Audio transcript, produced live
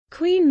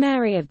Queen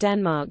Mary of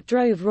Denmark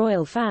drove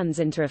royal fans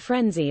into a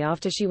frenzy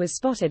after she was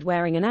spotted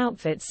wearing an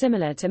outfit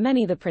similar to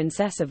many the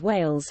Princess of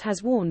Wales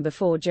has worn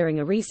before during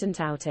a recent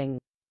outing.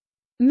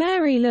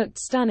 Mary looked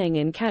stunning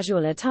in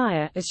casual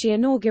attire as she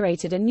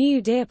inaugurated a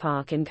new deer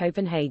park in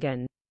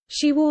Copenhagen.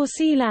 She wore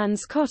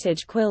Sealand's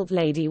cottage quilt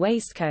lady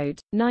waistcoat,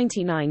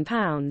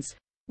 £99,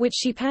 which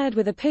she paired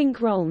with a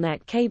pink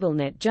roll-neck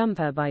cable-knit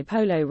jumper by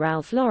Polo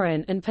Ralph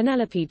Lauren and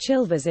Penelope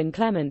Chilvers in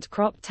Clement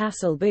crop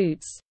tassel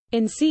boots,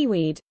 in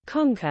seaweed,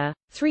 conker,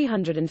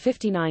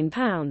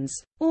 £359,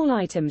 all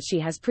items she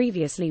has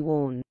previously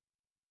worn.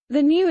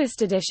 The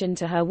newest addition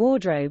to her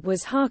wardrobe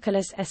was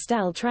Harkeless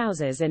Estelle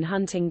trousers in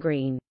hunting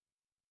green.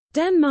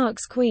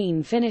 Denmark's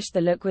queen finished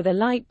the look with a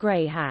light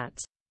grey hat.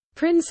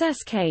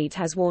 Princess Kate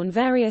has worn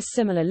various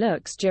similar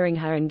looks during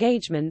her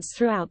engagements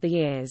throughout the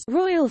years.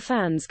 Royal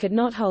fans could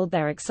not hold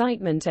their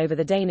excitement over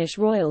the Danish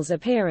royal's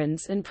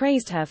appearance and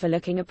praised her for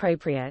looking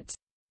appropriate.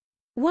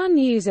 One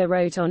user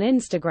wrote on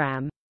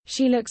Instagram,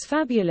 "She looks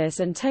fabulous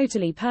and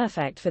totally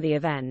perfect for the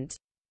event.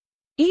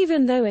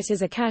 Even though it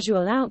is a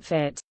casual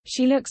outfit,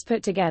 she looks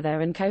put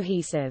together and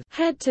cohesive.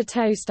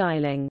 Head-to-toe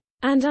styling.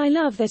 And I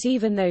love that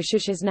even though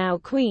Shush is now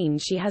queen,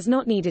 she has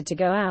not needed to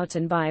go out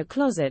and buy a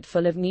closet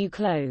full of new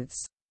clothes.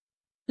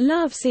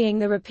 Love seeing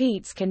the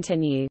repeats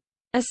continue."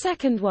 A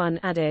second one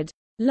added,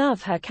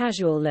 "Love her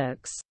casual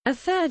looks." A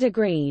third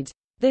agreed,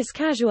 "This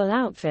casual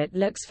outfit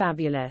looks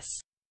fabulous.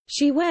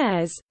 She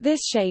wears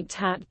this shaped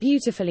hat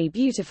beautifully,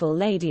 beautiful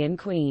lady and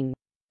queen."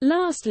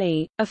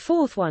 Lastly, a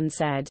fourth one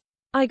said,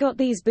 "I got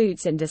these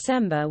boots in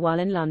December while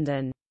in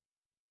London.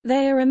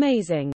 They are amazing.